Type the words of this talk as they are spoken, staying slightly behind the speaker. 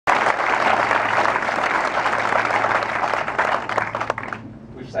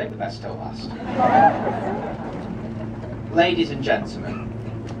save the best till last. Ladies and gentlemen,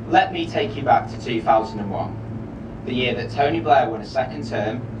 let me take you back to 2001, the year that Tony Blair won a second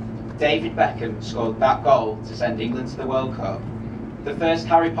term, David Beckham scored that goal to send England to the World Cup, the first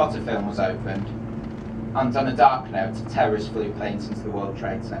Harry Potter film was opened, and on a dark note, terrorists flew planes into the World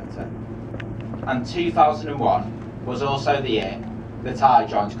Trade Centre. And 2001 was also the year that I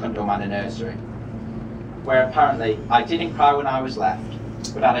joined Cundall Manor Nursery, where apparently I didn't cry when I was left,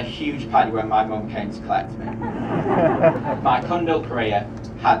 but had a huge paddy when my mum came to collect me. My Cundall career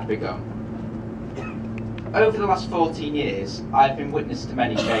had begun. Over the last 14 years, I have been witness to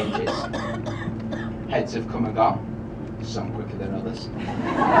many changes. Heads have come and gone, some quicker than others.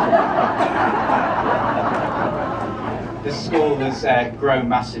 The school has grown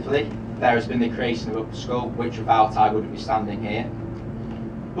massively. There has been the creation of Upper School, which without I wouldn't be standing here.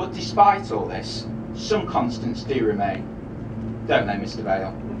 But despite all this, some constants do remain. Don't they, Mr.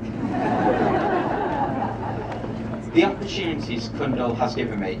 Vale? The opportunities Cundall has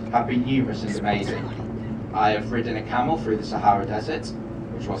given me have been numerous and amazing. I have ridden a camel through the Sahara Desert,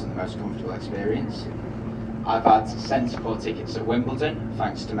 which wasn't the most comfortable experience. I've had centre court tickets at Wimbledon,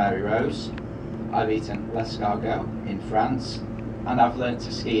 thanks to Mary Rose. I've eaten l'escargot in France, and I've learnt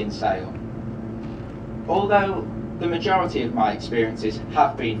to ski and sail. Although the majority of my experiences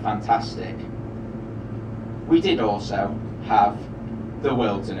have been fantastic, we did also have the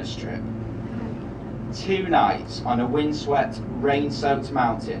wilderness trip. 2 nights on a windswept, rain-soaked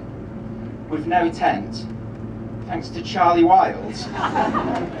mountain with no tent, thanks to Charlie Wild,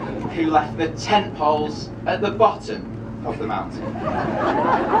 who left the tent poles at the bottom of the mountain.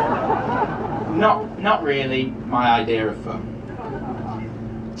 Not really my idea of fun.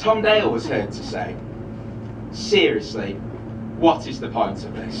 Tom Dale was heard to say, "Seriously, what is the point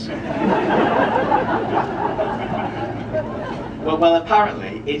of this?" Well,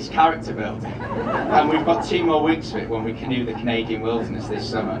 apparently it's character building, and we've got 2 more weeks of it when we canoe the Canadian wilderness this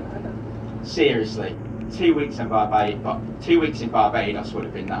summer. Seriously, 2 weeks in Barbados would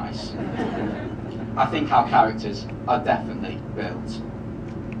have been nice. I think our characters are definitely built.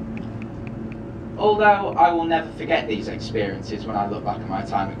 Although I will never forget these experiences when I look back at my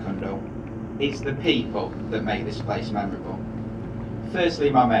time at Cundall, it's the people that make this place memorable.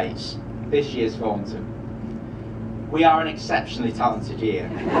 Firstly, my mates, this year's Thornton. We are an exceptionally talented year.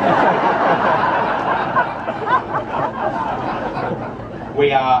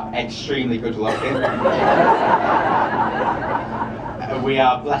 We are extremely good looking. We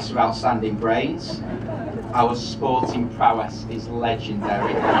are blessed with outstanding brains. Our sporting prowess is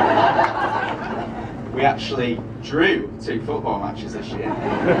legendary. We actually drew 2 football matches this year.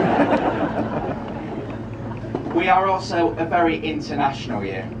 We are also a very international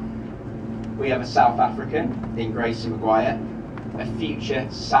year. We have a South African in Gracie Maguire, a future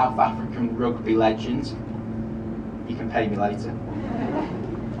South African rugby legend. You can pay me later.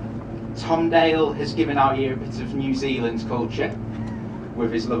 Tom Dale has given our year a bit of New Zealand culture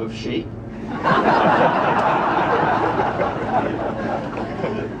with his love of sheep.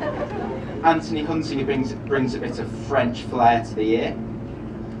 Anthony Hunsinger brings a bit of French flair to the year.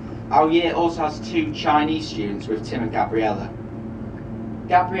 Our year also has 2 Chinese students with Tim and Gabriella.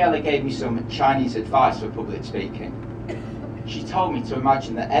 Gabriella gave me some Chinese advice for public speaking. She told me to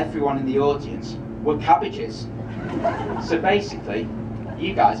imagine that everyone in the audience were cabbages. So basically,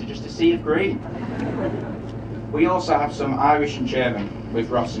 you guys are just a sea of green. We also have some Irish and German with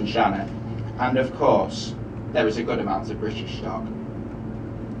Ross and Shannon, and of course, there is a good amount of British stock.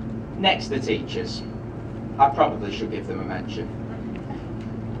 Next, the teachers. I probably should give them a mention.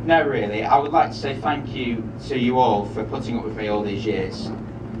 No, really, I would like to say thank you to you all for putting up with me all these years,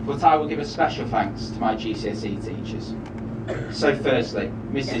 but I will give a special thanks to my GCSE teachers. So firstly,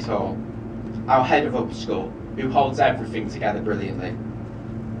 Mrs Hall, our head of upper school, who holds everything together brilliantly.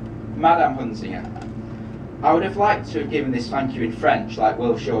 Madame Hunsinger, I would have liked to have given this thank you in French like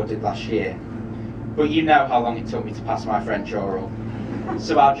Will Shaw did last year, but you know how long it took me to pass my French oral,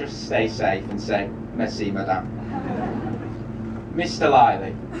 so I'll just stay safe and say, merci madame. Mr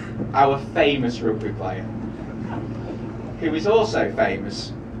Lively, our famous rugby player, who is also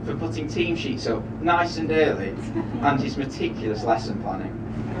famous for putting team sheets up nice and early and his meticulous lesson planning.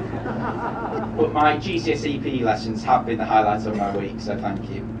 But my GCSE PE lessons have been the highlight of my week, so thank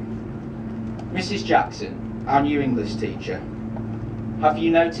you. Mrs Jackson, our new English teacher, have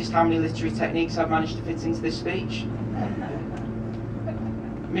you noticed how many literary techniques I've managed to fit into this speech?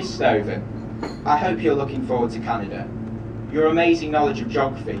 Miss Stoven, I hope you're looking forward to Canada. Your amazing knowledge of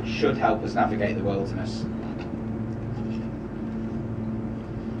geography should help us navigate the wilderness.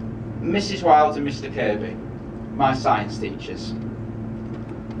 Mrs Wilde and Mr Kirby, my science teachers.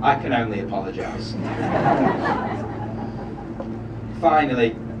 I can only apologise.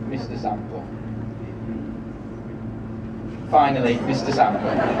 Finally, Mr. Sample. Finally, Mr. Sample.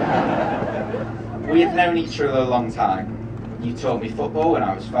 We have known each other a long time. You taught me football when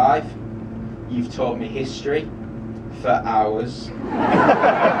I was 5. You've taught me history for hours and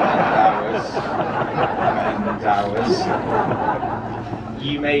hours and hours.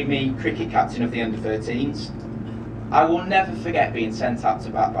 You made me cricket captain of the under-13s. I will never forget being sent out to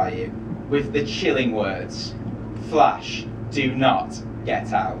bat by you with the chilling words, "Flash, do not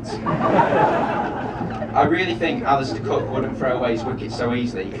get out." I really think Alistair Cook wouldn't throw away his wicket so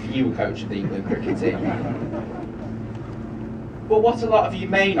easily if you were coach of the England cricket team. But what a lot of you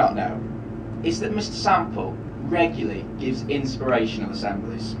may not know is that Mr. Sample regularly gives inspirational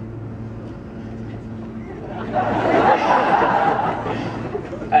assemblies.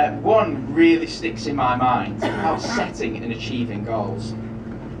 One really sticks in my mind about setting and achieving goals.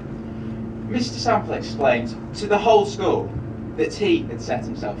 Mr. Sample explained to the whole school that he had set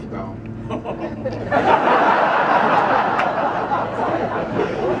himself a goal.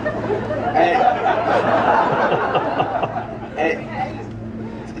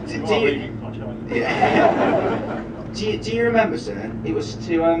 Do you remember, sir? It was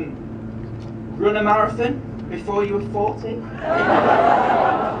to run a marathon before you were 40.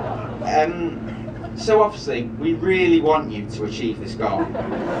 So obviously, we really want you to achieve this goal.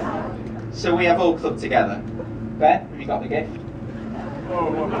 So we have all clubbed together. Ben, have you got the gift?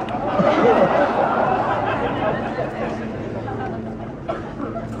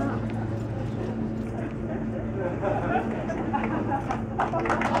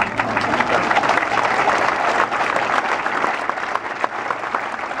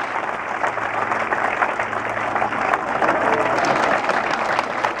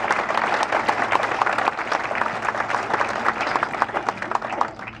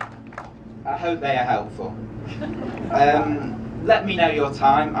 I hope they are helpful. Let me know your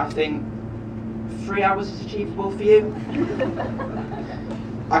time. I think 3 hours is achievable for you.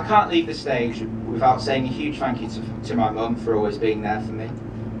 I can't leave the stage without saying a huge thank you to my mum for always being there for me.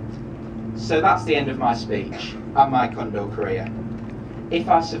 So that's the end of my speech and my Cundall career. If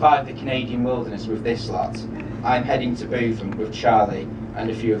I survive the Canadian wilderness with this lot, I'm heading to Bootham with Charlie and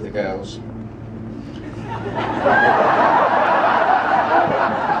a few of the girls.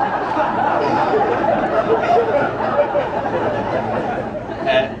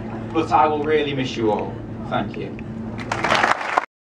 But I will really miss you all. Thank you.